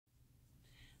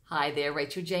Hi there,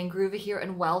 Rachel Jane Groover here,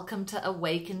 and welcome to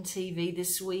Awaken TV.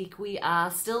 This week we are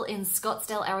still in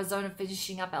Scottsdale, Arizona,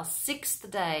 finishing up our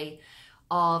 6th day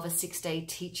of a 6-day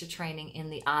teacher training in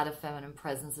the art of feminine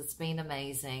presence. It's been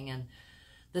amazing, and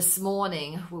this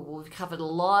morning we've covered a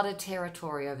lot of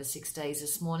territory over 6 days.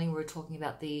 This morning we were talking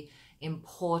about the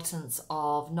importance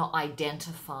of not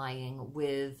identifying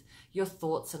with your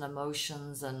thoughts and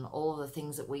emotions and all of the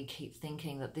things that we keep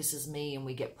thinking that this is me, and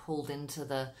we get pulled into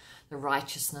the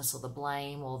righteousness or the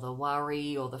blame or the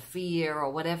worry or the fear or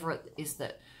whatever it is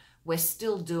that we're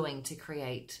still doing to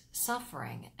create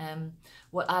suffering. And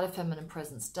what Art of Feminine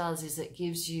Presence does is it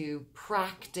gives you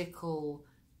practical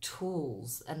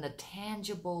tools and the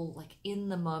tangible, like in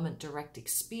the moment direct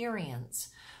experience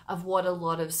of what a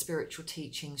lot of spiritual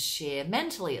teachings share,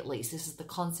 mentally at least. This is the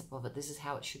concept of it. This is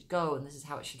how it should go, and this is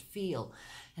how it should feel,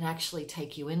 and actually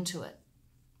take you into it.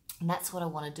 And that's what I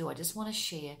want to do. I just want to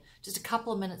share just a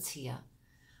couple of minutes here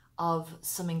of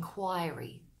some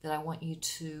inquiry that I want you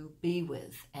to be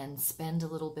with and spend a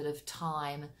little bit of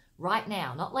time right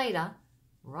now, not later,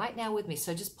 right now with me.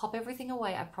 So just pop everything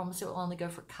away. I promise it will only go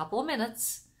for a couple of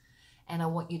minutes. And I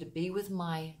want you to be with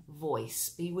my voice,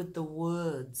 be with the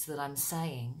words that I'm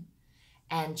saying,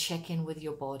 and check in with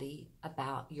your body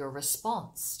about your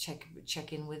response.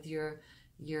 Check in with your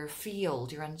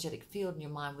field, your energetic field in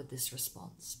your mind with this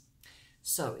response.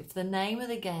 So if the name of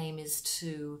the game is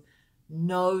to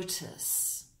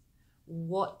notice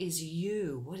what is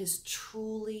you, what is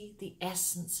truly the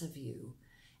essence of you,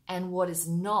 and what is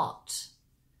not,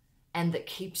 and that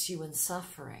keeps you in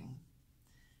suffering,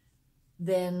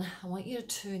 then I want you to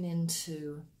tune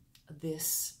into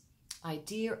this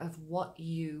idea of what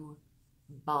you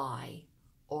buy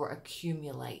or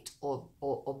accumulate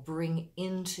or bring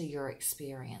into your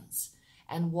experience,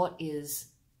 and what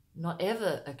is not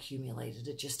ever accumulated,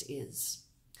 it just is.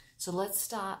 So let's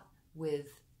start with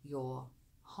your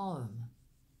home.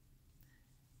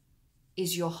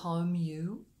 Is your home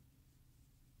you?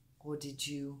 Or did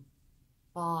you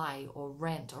buy or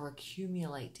rent or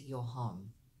accumulate your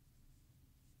home?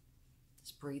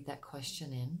 Just breathe that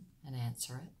question in and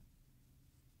answer it.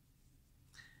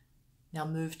 Now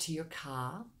move to your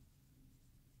car.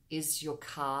 Is your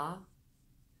car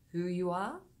who you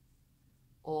are?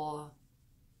 Or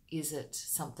is it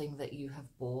something that you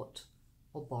have bought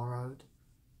or borrowed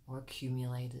or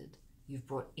accumulated, you've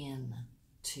brought in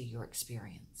to your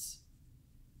experience?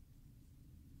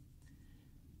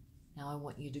 Now I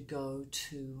want you to go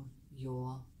to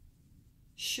your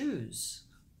shoes.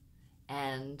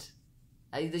 And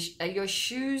are your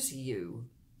shoes you?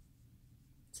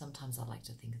 Sometimes I like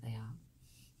to think they are.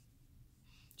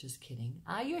 Just kidding.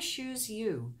 Are your shoes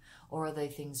you? Or are they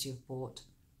things you've bought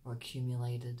or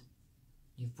accumulated,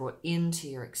 you've brought into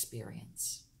your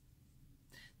experience?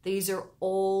 These are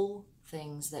all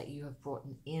things that you have brought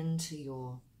into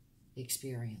your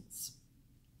experience.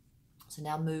 So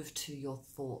now move to your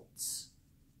thoughts.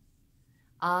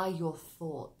 Are your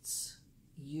thoughts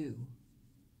you?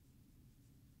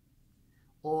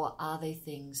 Or are they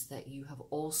things that you have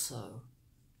also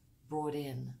brought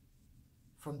in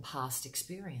from past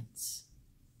experience,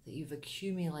 that you've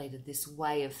accumulated this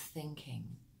way of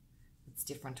thinking that's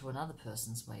different to another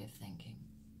person's way of thinking?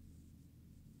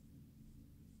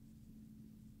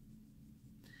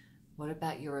 What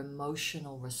about your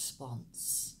emotional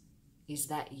response? Is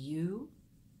that you,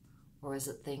 or is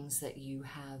it things that you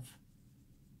have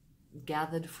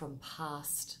gathered from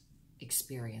past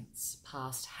experience,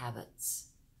 past habits,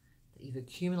 that you've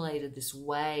accumulated this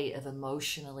way of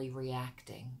emotionally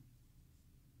reacting?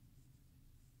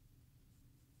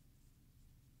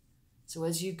 So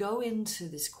as you go into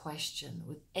this question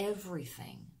with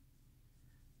everything,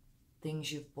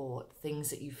 things you've bought, things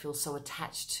that you feel so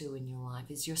attached to in your life,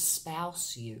 is your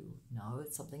spouse you? No,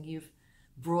 it's something you've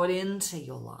brought into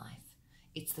your life.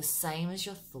 It's the same as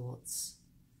your thoughts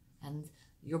and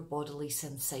your bodily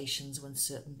sensations when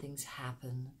certain things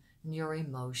happen, and your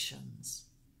emotions,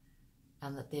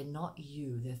 and that they're not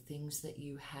you, they're things that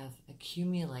you have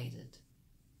accumulated.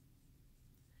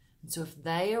 And so if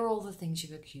they are all the things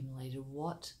you've accumulated,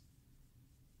 what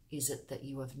is it that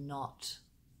you have not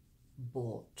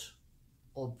bought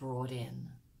or brought in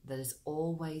that has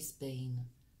always been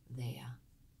there?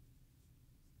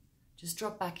 Just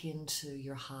drop back into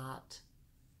your heart,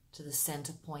 to the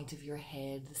center point of your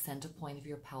head, the center point of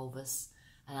your pelvis,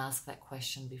 and ask that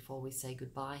question before we say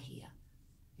goodbye here.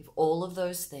 If all of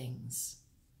those things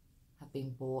have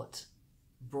been brought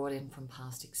in from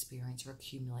past experience or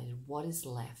accumulated, what is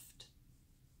left?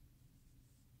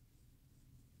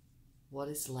 What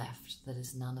is left that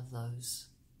is none of those?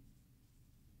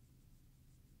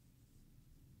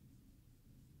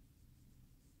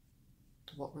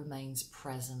 what remains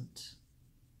present,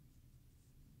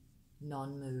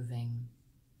 non-moving.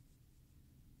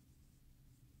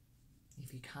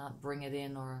 If you can't bring it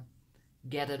in or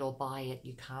get it or buy it,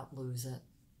 you can't lose it.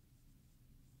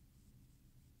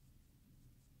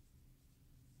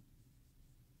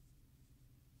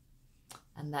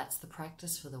 And that's the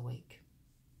practice for the week.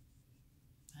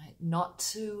 Right? Not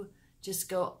to just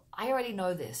go, I already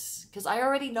know this, because I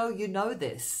already know you know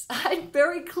this. I'm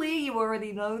very clear you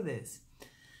already know this.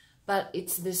 But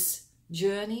it's this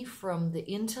journey from the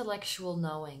intellectual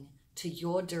knowing to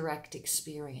your direct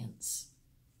experience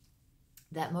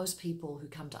that most people who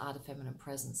come to Art of Feminine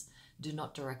Presence do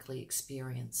not directly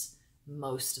experience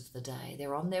most of the day.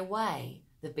 They're on their way.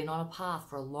 They've been on a path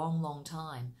for a long, long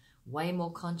time, way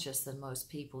more conscious than most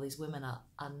people. These women are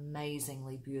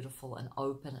amazingly beautiful and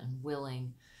open and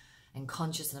willing and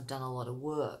conscious and have done a lot of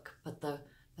work. But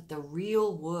the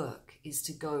real work is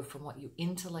to go from what you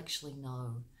intellectually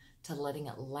know to letting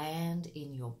it land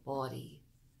in your body,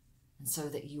 and so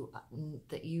that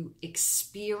you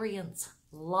experience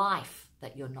life,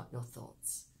 that you're not your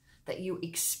thoughts, that you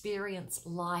experience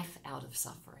life out of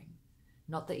suffering,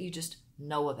 not that you just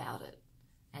know about it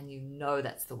and you know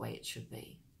that's the way it should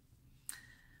be.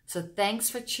 So thanks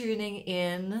for tuning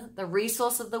in. The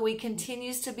resource of the week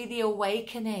continues to be the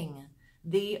Awakening.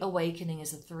 The Awakening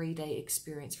is a 3-day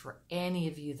experience for any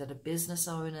of you that are business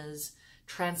owners,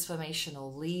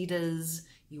 transformational leaders.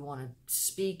 You want to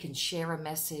speak and share a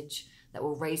message that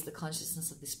will raise the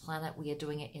consciousness of this planet. We are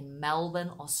doing it in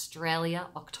Melbourne, Australia,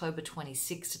 October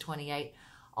 26 to 28.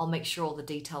 I'll make sure all the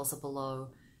details are below.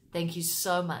 Thank you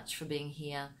so much for being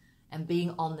here and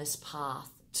being on this path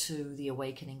to the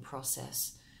awakening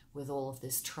process with all of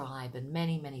this tribe and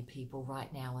many, many people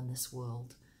right now in this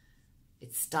world.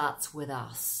 It starts with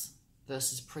us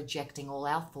versus projecting all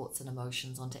our thoughts and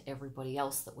emotions onto everybody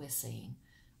else that we're seeing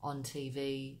on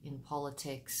TV, in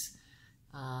politics,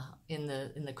 in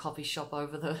the coffee shop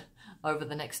over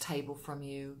the next table from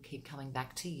you. Keep coming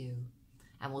back to you.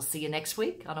 And we'll see you next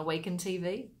week on Awaken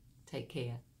TV. Take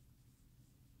care.